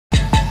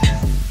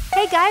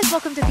guys,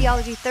 welcome to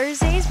Theology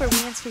Thursdays, where we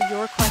answer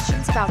your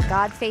questions about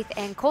God, faith,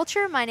 and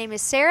culture. My name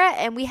is Sarah,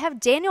 and we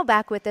have Daniel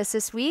back with us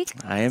this week.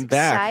 I am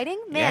back. Exciting.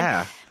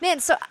 Man,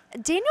 so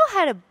Daniel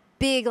had a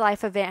big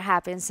life event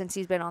happen since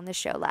he's been on the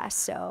show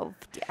last. So,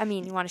 I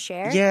mean, you want to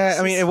share? Yeah,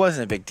 I mean, it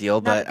wasn't a big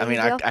deal, but I mean,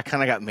 I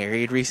kind of got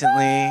married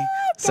recently.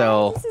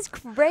 So this is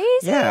crazy.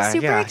 Yeah,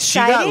 Super exciting.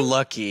 She got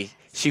lucky.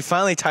 She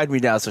finally tied me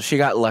down, so she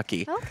got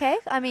lucky. Okay.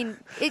 I mean,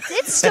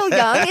 it's still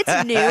young.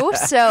 It's new,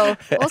 so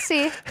we'll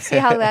see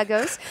how that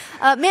goes.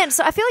 Man,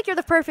 so I feel like you're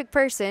the perfect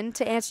person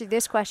to answer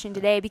this question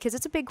today because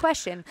it's a big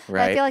question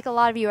that I feel like a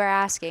lot of you are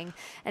asking.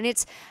 And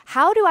it's,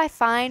 how do I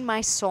find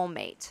my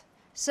soulmate?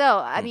 So,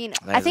 I mean,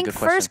 I think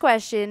first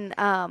question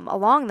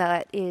along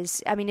that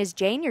is, I mean, is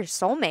Jane your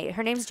soulmate?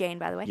 Her name's Jane,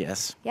 by the way.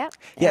 Yes. Yeah.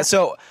 Yeah,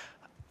 so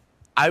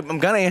I'm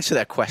going to answer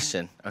that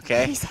question,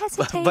 okay? He's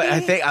hesitating. But I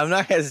think I'm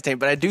not hesitating,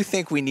 but I do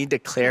think we need to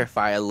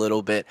clarify a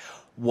little bit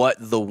what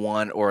the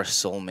one or a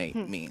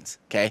soulmate means,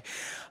 okay?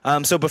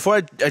 So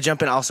before I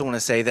jump in, I also want to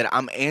say that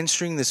I'm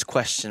answering this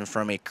question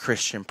from a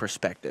Christian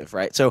perspective,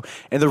 right? So,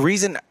 and the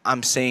reason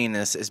I'm saying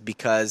this is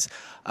because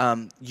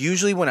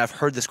usually when I've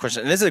heard this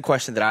question, and this is a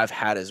question that I've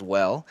had as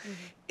well,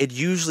 it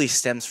usually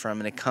stems from,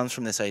 and it comes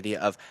from this idea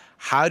of,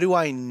 how do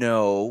I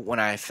know when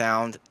I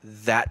found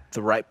the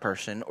right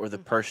person or the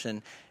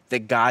person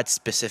that God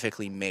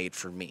specifically made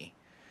for me,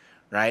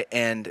 right?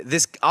 And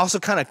this also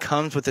kind of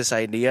comes with this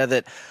idea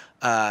that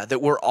that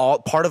we're all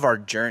part of our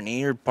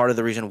journey, or part of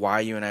the reason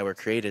why you and I were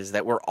created is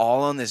that we're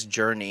all on this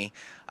journey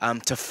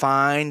to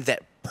find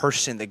that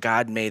person that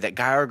God made, that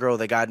guy or girl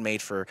that God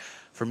made for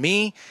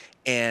me.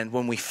 And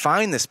when we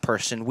find this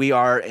person, we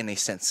are, in a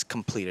sense,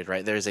 completed,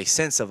 right? There's a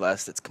sense of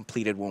us that's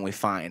completed when we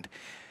find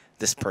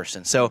this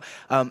person. So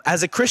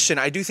as a Christian,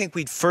 I do think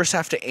we'd first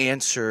have to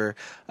answer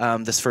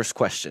this first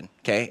question,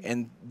 okay?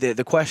 And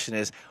the question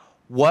is,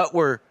 what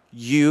were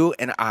you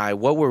and I,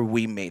 what were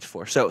we made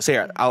for? So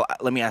Sarah,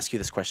 let me ask you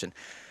this question.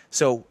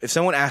 So if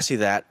someone asked you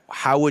that,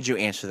 how would you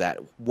answer that?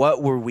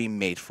 What were we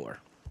made for?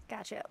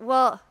 Gotcha.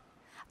 Well,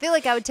 I feel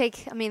like I would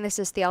take, I mean, this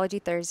is Theology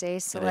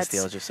Thursdays, so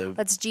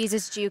let's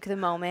Jesus juke the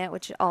moment,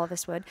 which all of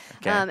us would.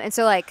 Okay. And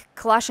so like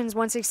Colossians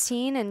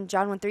 1:16 and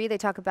John 1:3, they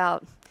talk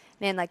about,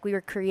 man, like we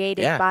were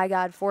created by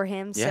God for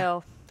him.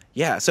 So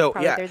they're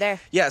there.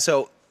 Yeah,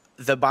 so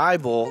the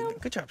Bible,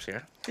 good job,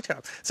 Sarah. Good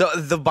job. So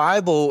the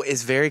Bible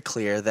is very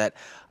clear that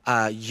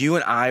you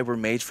and I were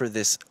made for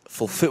this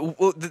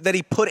that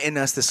he put in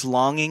us this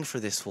longing for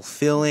this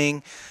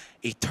fulfilling,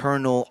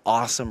 eternal,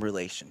 awesome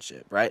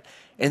relationship, right?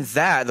 And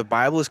that the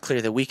Bible is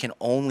clear that we can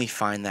only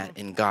find that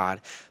in God.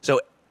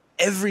 So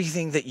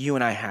everything that you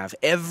and I have,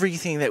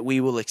 everything that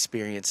we will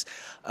experience,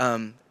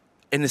 in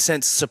a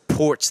sense,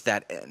 supports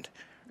that end.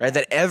 Right,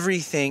 that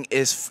everything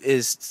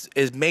is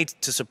made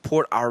to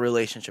support our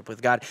relationship with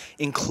God,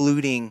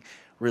 including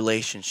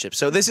relationships.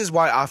 So this is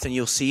why often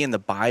you'll see in the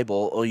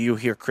Bible, or you'll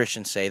hear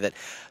Christians say that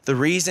the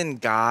reason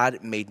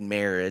God made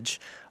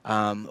marriage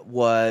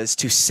was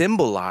to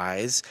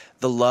symbolize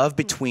the love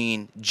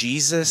between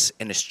Jesus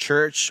and his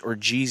church, or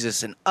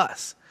Jesus and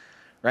us.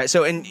 Right.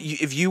 So, and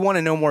if you want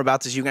to know more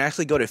about this, you can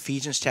actually go to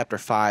Ephesians chapter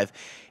 5,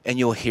 and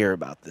you'll hear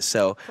about this.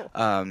 So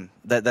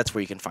that's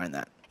where you can find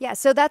that. Yeah,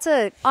 so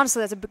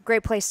honestly, that's a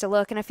great place to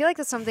look. And I feel like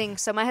that's something,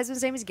 so my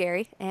husband's name is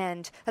Gary,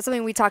 and that's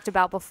something we talked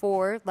about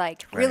before,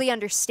 like really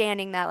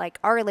understanding that like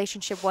our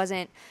relationship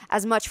wasn't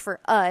as much for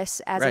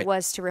us as it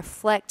was to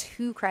reflect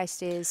who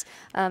Christ is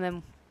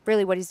and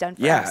really what he's done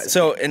for us. Yeah,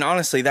 so, and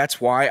honestly, that's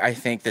why I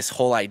think this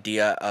whole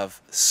idea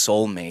of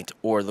soulmate,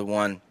 or the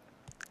one,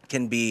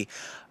 can be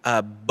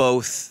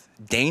both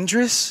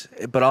dangerous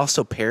but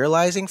also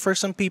paralyzing for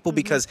some people,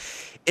 because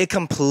it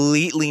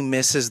completely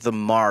misses the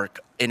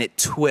mark and it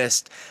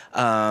twists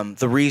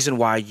the reason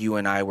why you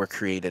and I were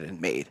created and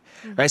made.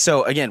 Right?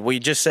 So again, we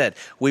just said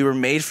we were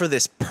made for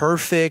this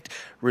perfect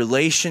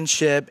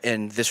relationship,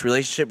 and this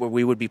relationship where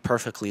we would be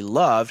perfectly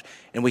loved,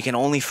 and we can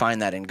only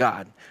find that in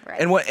God. Right.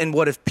 And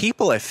what if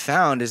people have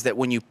found is that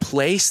when you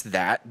place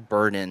that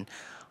burden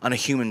on a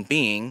human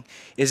being,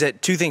 is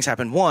that two things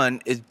happen.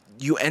 One is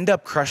you end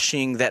up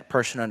crushing that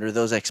person under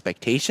those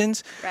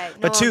expectations. Right.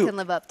 No one can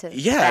live up to that.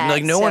 Yeah,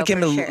 like no one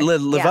can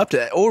live up to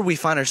that. Or we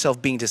find ourselves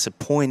being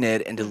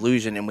disappointed and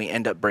delusioned, and we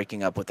end up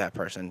breaking up with that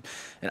person.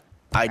 And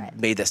I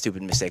made that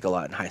stupid mistake a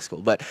lot in high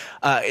school. But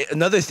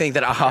another thing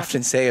that I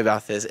often say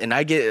about this, and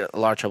I get a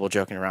lot of trouble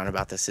joking around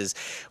about this, is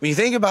when you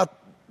think about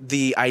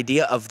the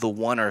idea of the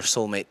one or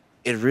soulmate,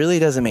 it really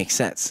doesn't make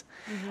sense.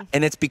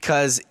 And it's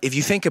because if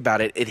you think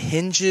about it, it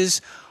hinges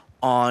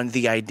on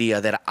the idea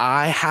that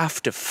I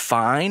have to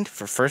find,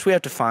 we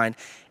have to find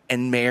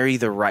and marry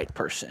the right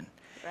person.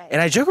 Right. And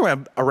I joke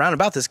around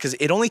about this because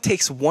it only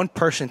takes one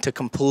person to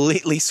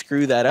completely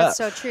screw that up. That's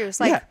so true.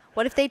 It's like,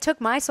 what if they took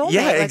my soulmate?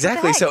 Yeah, like,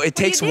 exactly. So it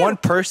takes one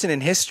person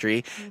in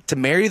history to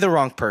marry the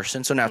wrong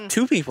person. So now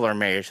two people are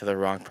married to the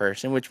wrong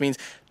person, which means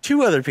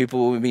two other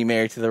people will be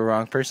married to the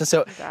wrong person.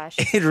 So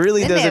it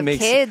really doesn't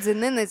make sense. Kids,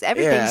 and then there's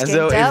everything's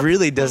so it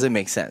really doesn't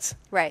make sense.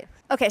 Right.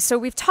 Okay, so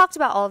we've talked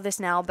about all of this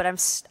now, but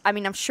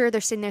I'm sure they're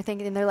sitting there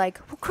thinking, and they're like,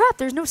 well, crap,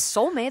 there's no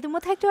soulmate, then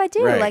what the heck do I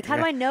do? Right, Like, how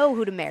do I know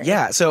who to marry?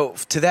 Yeah, so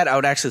to that, I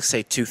would actually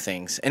say two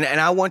things. And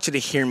I want you to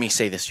hear me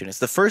say this, students.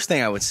 The first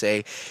thing I would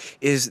say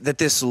is that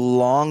this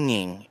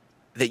longing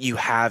that you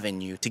have in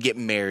you to get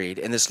married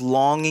and this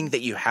longing that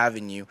you have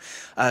in you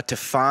to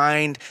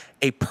find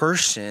a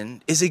person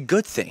is a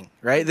good thing,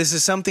 right? This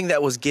is something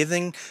that was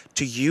given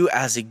to you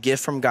as a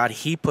gift from God.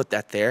 He put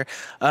that there.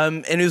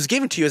 And it was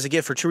given to you as a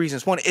gift for two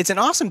reasons. One, it's an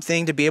awesome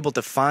thing to be able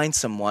to find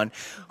someone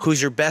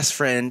who's your best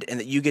friend and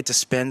that you get to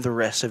spend the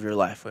rest of your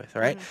life with,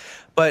 right?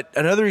 But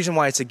another reason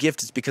why it's a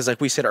gift is because,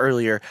 like we said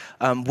earlier,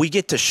 we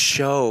get to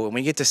show and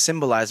we get to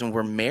symbolize when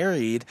we're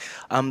married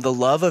the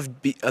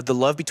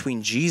love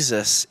between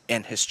Jesus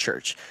and his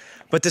church.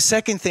 But the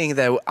second thing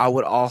that I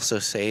would also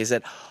say is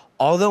that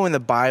although in the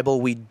Bible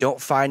we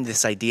don't find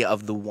this idea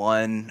of the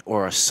one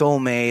or a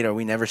soulmate, or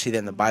we never see that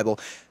in the Bible,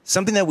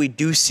 something that we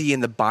do see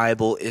in the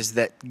Bible is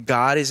that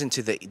God is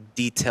into the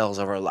details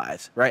of our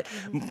lives, right?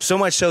 So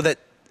much so that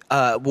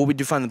what we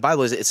do find in the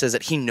Bible is it says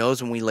that he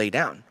knows when we lay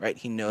down, right?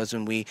 He knows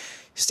when we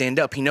stand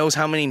up. He knows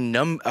how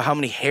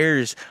many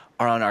hairs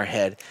are on our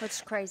head. Which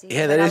is crazy.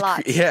 Yeah,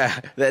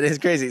 that is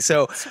crazy.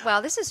 So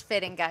wow, this is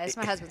fitting, guys.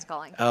 My husband's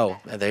calling. Oh,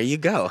 there you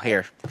go.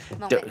 Here.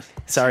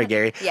 Sorry,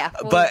 Gary. Yeah,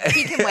 well, but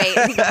he can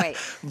wait. He can wait.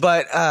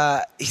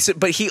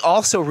 But he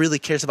also really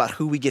cares about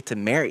who we get to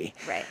marry.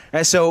 Right.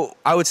 And so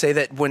I would say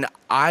that when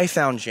I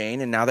found Jane,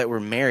 and now that we're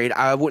married,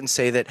 I wouldn't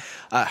say that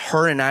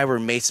her and I were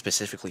made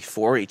specifically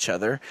for each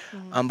other,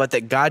 but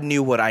that God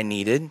knew what I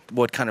needed,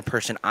 what kind of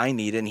person I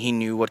needed, and he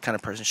knew what kind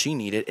of person she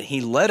needed, and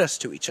he led us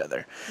to each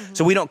other.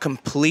 So we don't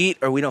complete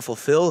or we don't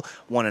fulfill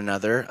one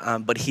another,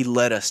 but he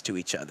led us to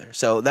each other.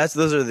 So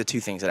those are the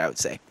two things that I would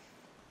say.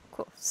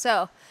 Cool.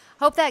 So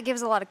hope that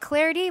gives a lot of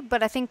clarity,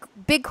 but I think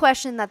big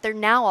question that they're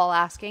now all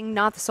asking,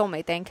 not the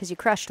soulmate thing, because you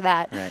crushed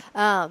that.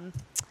 Right.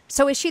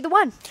 So is she the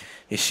one?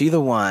 Is she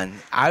the one?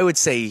 I would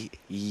say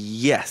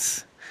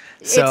yes.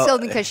 It's still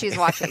because she's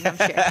watching, I'm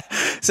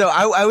sure. So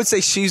I would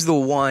say she's the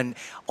one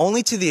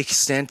only to the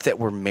extent that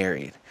we're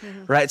married,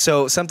 right?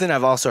 So something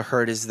I've also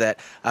heard is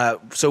that,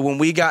 so when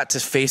we got to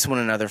face one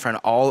another in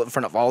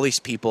front of all these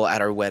people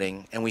at our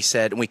wedding, and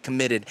we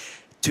committed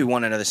to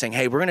one another saying,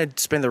 hey, we're going to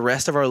spend the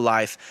rest of our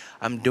life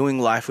doing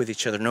life with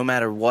each other no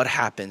matter what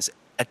happens.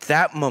 At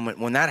that moment,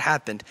 when that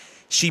happened,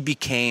 she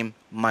became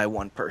my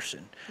one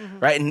person,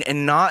 right?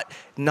 And not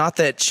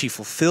that she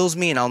fulfills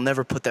me and I'll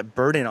never put that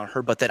burden on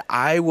her, but that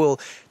I will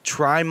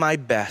try my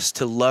best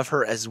to love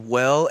her as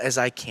well as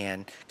I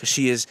can because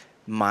she is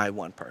my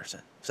one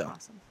person. So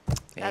awesome.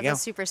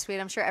 That's super sweet.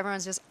 I'm sure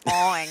everyone's just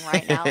awing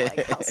right now.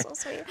 Like, how so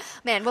sweet.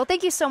 Man, well,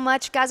 thank you so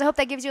much, guys. I hope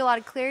that gives you a lot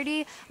of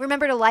clarity.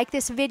 Remember to like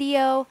this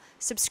video,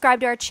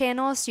 subscribe to our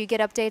channel so you get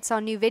updates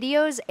on new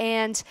videos,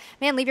 and,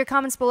 man, leave your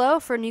comments below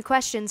for new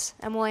questions,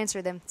 and we'll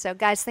answer them. So,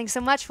 guys, thanks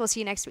so much. We'll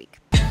see you next week.